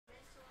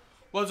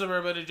What's up,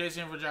 everybody?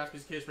 Jason for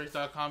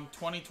JaspysCaseBreaks.com.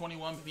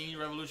 2021 Panini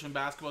Revolution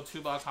Basketball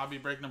 2-box hobby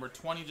break number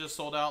 20 just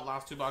sold out.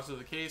 Last 2 boxes of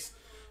the case.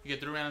 You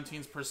get 3 random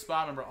teams per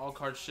spot. Remember, all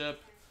cards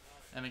ship.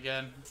 And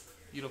again,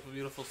 beautiful,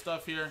 beautiful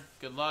stuff here.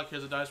 Good luck.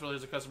 Here's the dice roll.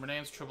 Here's the customer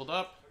names tripled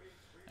up.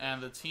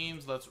 And the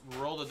teams, let's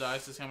roll the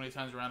dice to see how many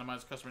times we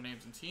randomize customer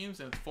names and teams.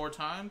 And it's 4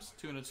 times,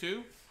 2 and a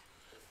 2.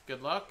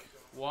 Good luck.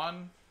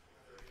 1,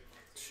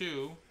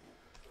 2,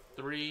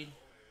 3,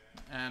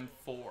 and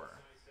 4.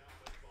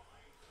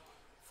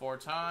 4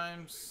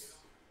 times.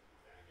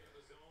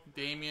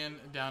 Damien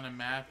down to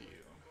Matthew.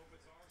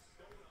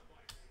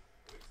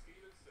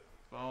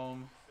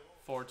 Boom.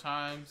 4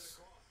 times.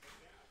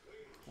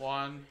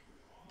 1,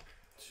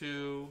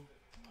 2,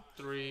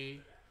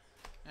 3,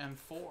 and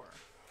 4.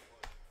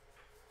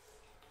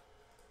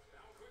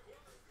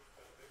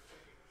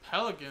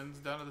 Pelicans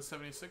down to the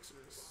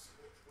 76ers.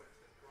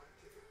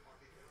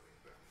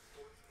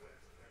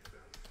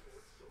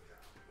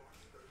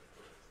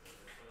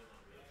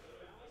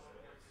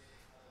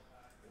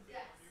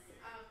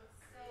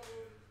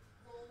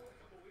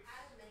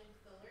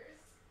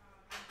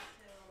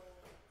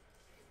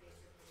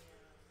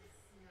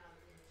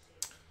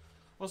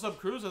 What's up,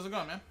 Cruz? How's it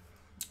going, man?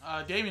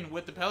 Damien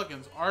with the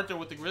Pelicans. Arthur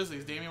with the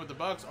Grizzlies. Damien with the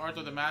Bucks. Arthur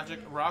with the Magic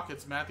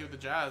Rockets. Matthew with the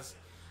Jazz.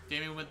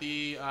 Damien with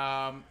the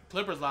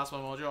Clippers, last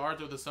one mojo.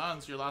 Arthur with the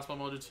Suns. Your last one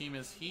mojo team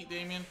is Heat,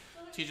 Damien.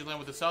 TJ Lane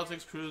with the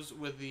Celtics. Cruz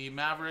with the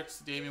Mavericks.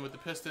 Damien with the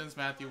Pistons.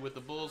 Matthew with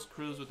the Bulls.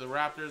 Cruz with the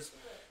Raptors.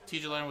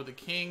 TJ Lane with the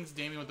Kings.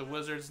 Damien with the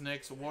Wizards.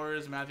 Knicks,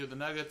 Warriors. Matthew with the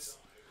Nuggets.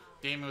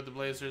 Damien with the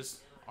Blazers.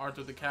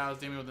 Arthur with the Cavs.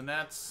 Damien with the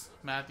Nets.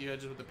 Matthew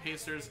Edges with the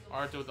Pacers.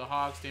 Arthur with the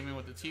Hawks. Damien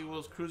with the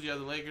T-Wolves. Cruz, you have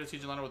the Lakers.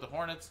 TJ Leonard with the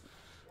Hornets.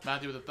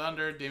 Matthew with the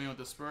Thunder. Damien with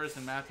the Spurs.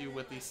 And Matthew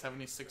with the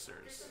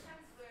 76ers.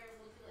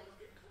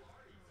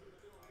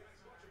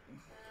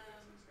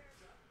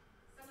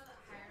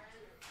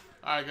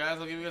 Alright, guys.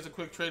 I'll give you guys a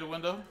quick trade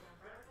window.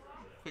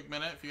 Quick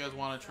minute if you guys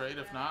want to trade.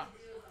 If not,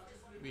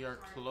 we are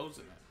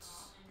closing it.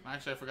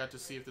 Actually, I forgot to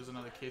see if there's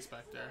another case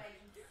back there.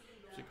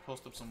 So you can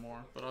post up some more.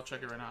 But I'll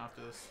check it right now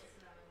after this.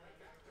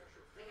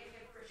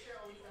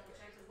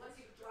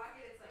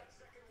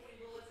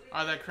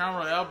 Alright, that Crown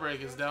Royale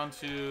break is down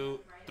to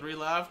 3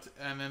 left,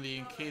 and then the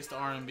encased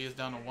R&B is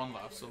down to 1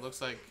 left. So it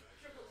looks like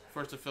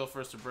first to fill,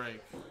 first to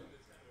break.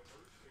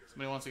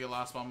 Somebody wants to get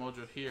last ball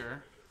mojo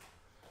here.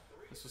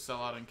 This will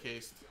sell out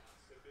encased.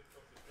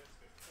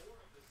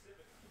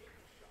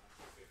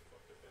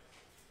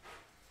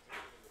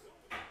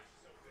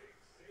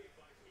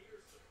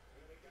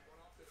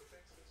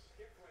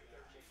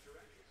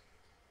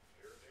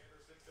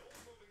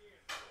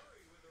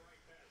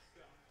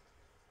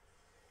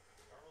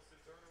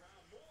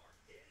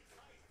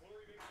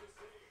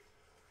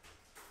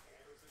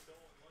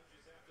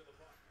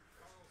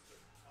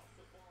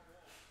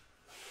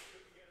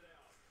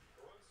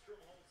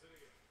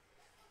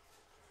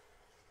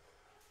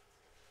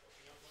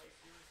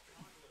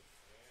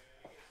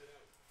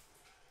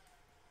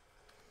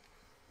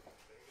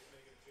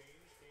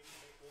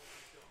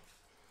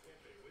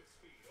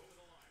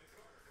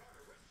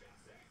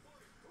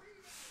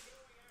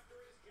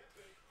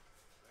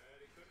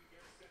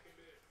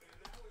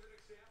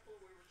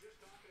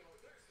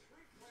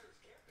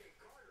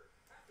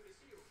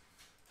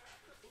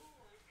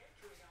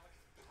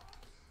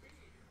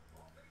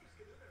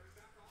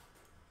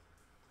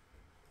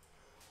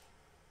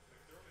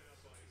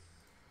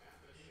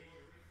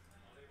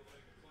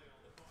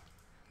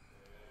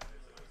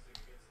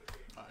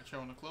 Alright,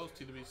 showing the close,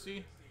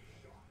 TWC.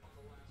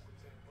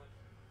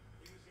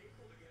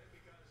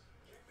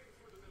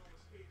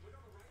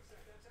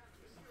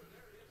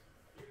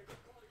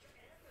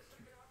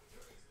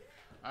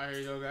 Alright,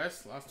 here you go,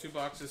 guys. Last 2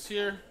 boxes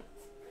here.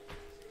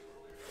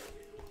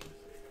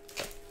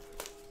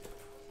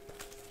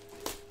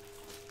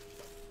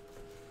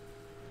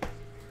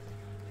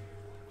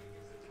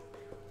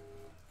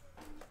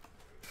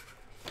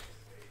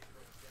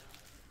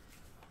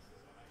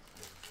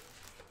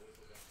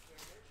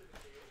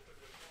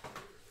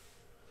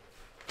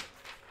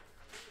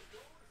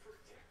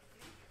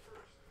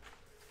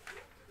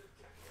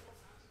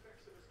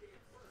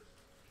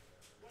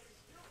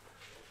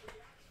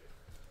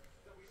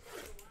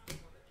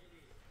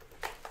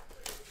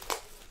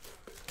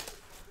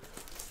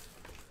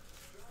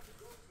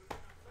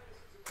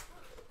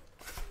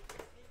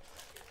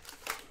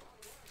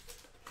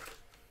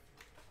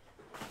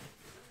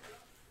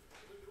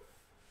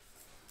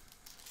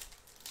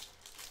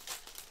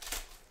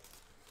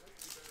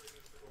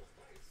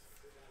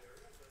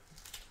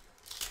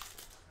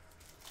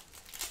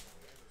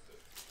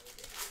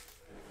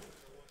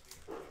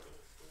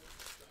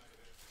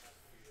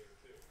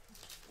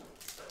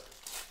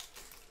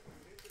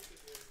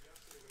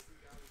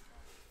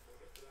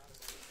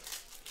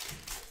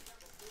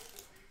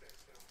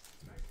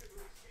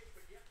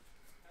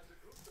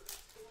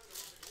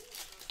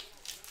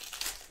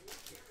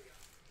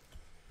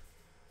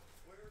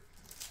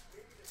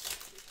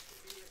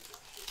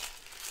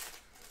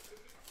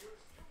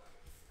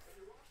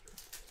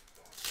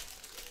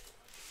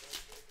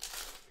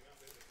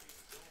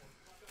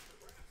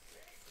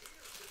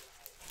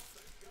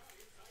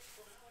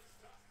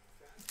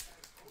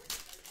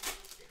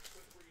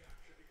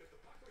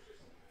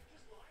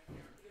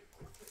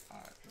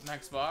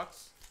 Next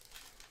box.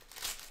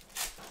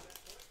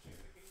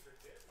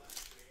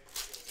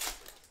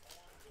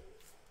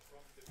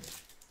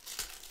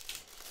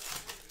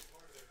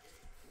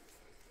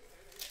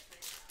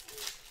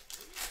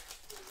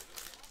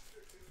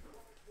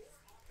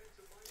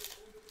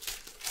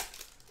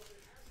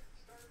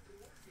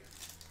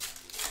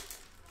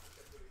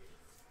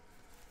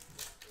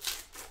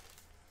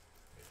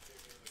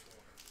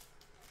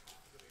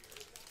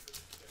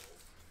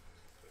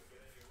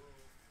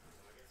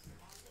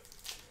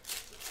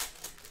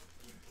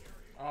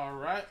 All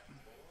right.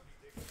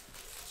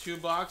 2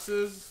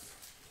 boxes.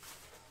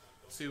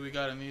 Let's see what we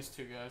got in these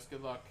 2 guys.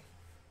 Good luck.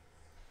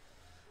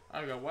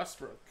 I got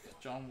Westbrook,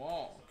 John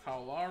Wall,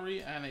 Kyle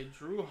Lowry, and a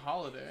Drew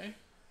Holiday,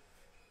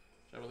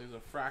 which I believe is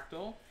a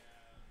fractal.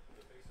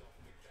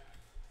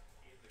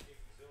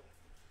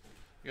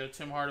 We got a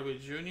Tim Hardaway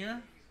Jr.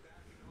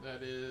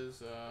 That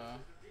is, it's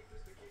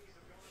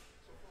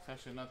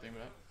actually nothing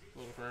but a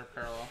little rare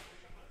parallel.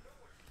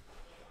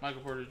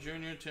 Michael Porter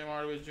Jr., Tim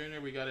Hardaway Jr.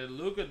 We got a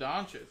Luka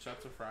Doncic.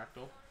 That's a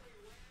fractal.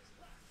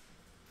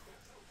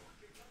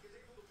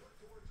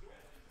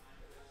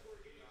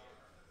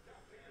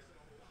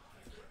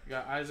 We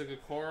got Isaac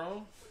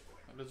Okoro.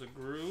 That is a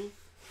groove.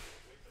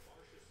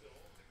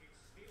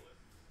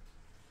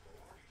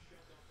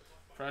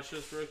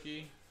 Precious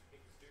rookie.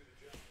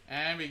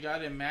 And we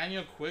got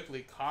Emmanuel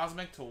Quickly,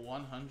 Cosmic to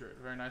 100.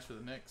 Very nice for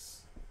the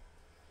Knicks.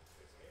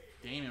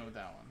 Damian with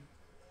that one.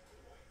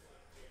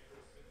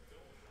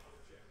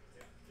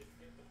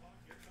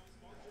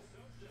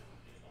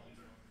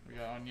 We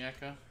got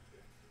Onyeka.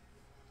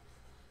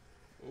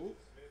 Ooh.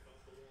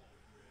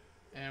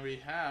 And we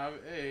have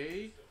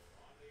a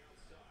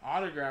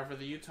autograph for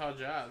the Utah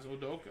Jazz,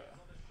 Udoka.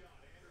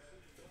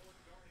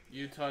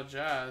 Utah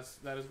Jazz,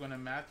 that is going to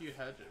Matthew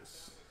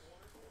Hedges.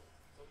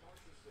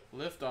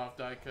 Liftoff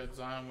die cut,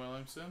 Zion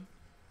Williamson.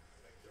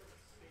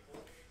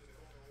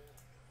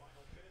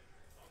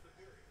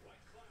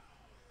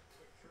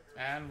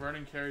 And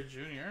Vernon Carey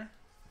Jr.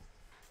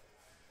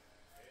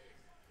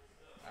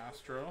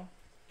 Astro.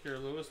 Kira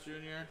Lewis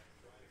Jr.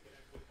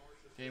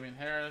 Damian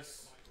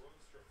Harris.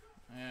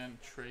 And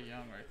Trae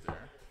Young right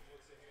there.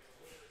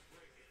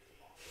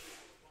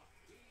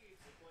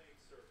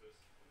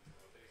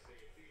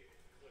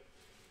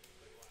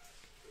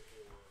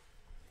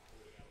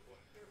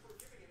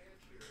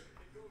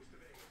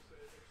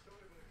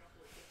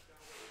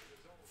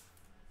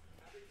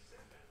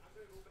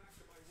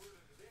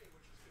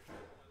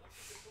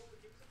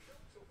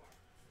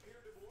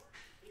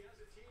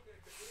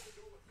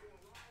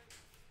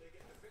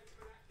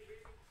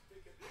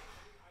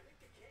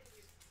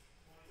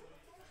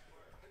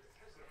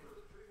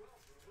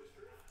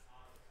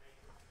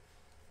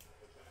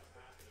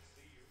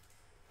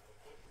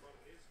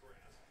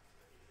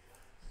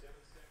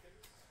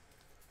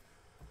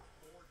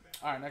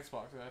 Alright, next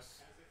box, guys.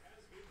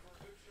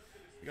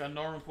 You got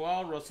Norman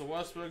Powell, Russell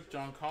Westbrook,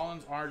 John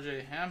Collins,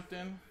 RJ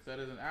Hampton. That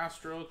is an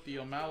Astro,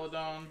 Theo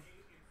Maledon.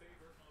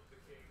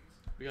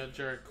 We got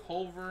Jarrett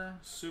Culver,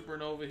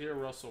 Supernova here,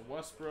 Russell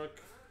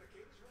Westbrook.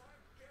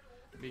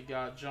 We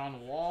got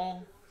John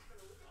Wall.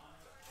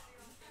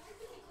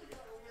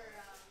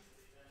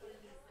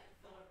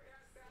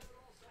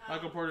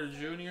 Michael Porter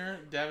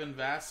Jr., Devin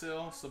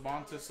Vassell,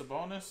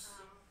 Sabonis.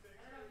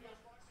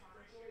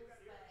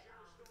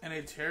 And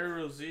a Terry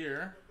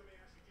Rozier,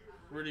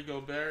 Rudy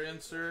Gobert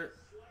insert.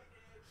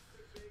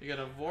 You got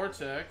a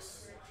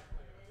Vortex,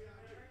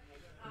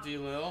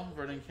 D-Lil,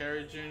 Vernon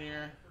Carey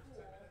Jr.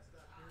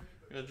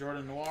 You got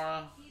Jordan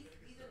Nwora,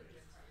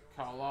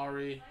 Kyle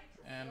Lowry,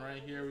 and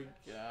right here we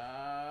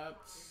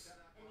got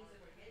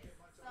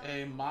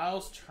a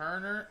Miles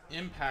Turner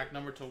Impact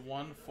number to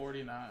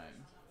 149.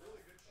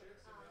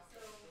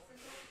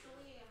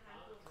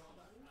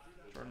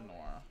 Jordan Nwora.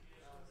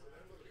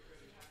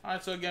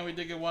 Alright, so again, we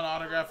did get 1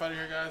 autograph out of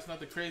here, guys. Not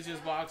the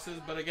craziest boxes,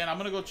 but again, I'm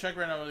going to go check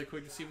right now really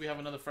quick to see if we have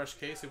another fresh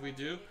case. If we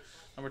do,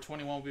 number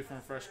 21 will be from a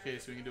fresh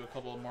case. We can do a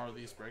couple more of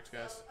these breaks,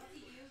 guys.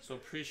 So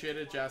appreciate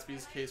it.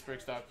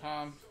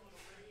 JaspysCaseBreaks.com.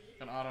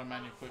 An auto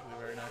menu quickly.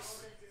 Very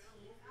nice.